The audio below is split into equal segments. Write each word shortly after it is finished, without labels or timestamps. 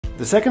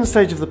The second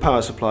stage of the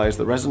power supply is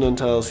the resonant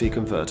LLC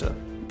converter.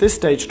 This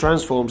stage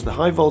transforms the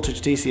high voltage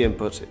DC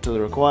input to the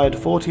required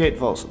 48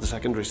 volts at the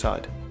secondary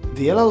side.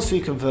 The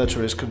LLC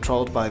converter is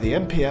controlled by the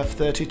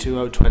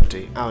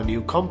MP023 our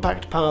new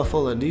compact,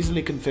 powerful and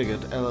easily configured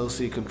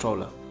LLC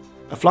controller.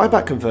 A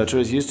flyback converter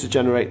is used to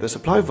generate the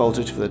supply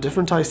voltage for the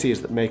different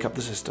ICs that make up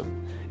the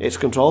system. It's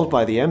controlled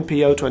by the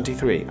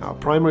MP023, our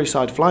primary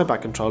side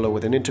flyback controller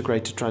with an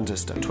integrated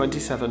transistor,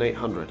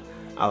 27800,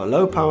 our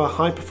low-power,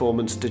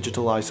 high-performance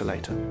digital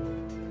isolator.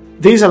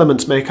 These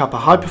elements make up a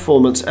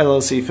high-performance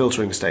LLC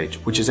filtering stage,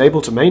 which is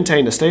able to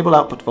maintain a stable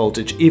output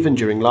voltage even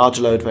during large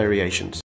load variations.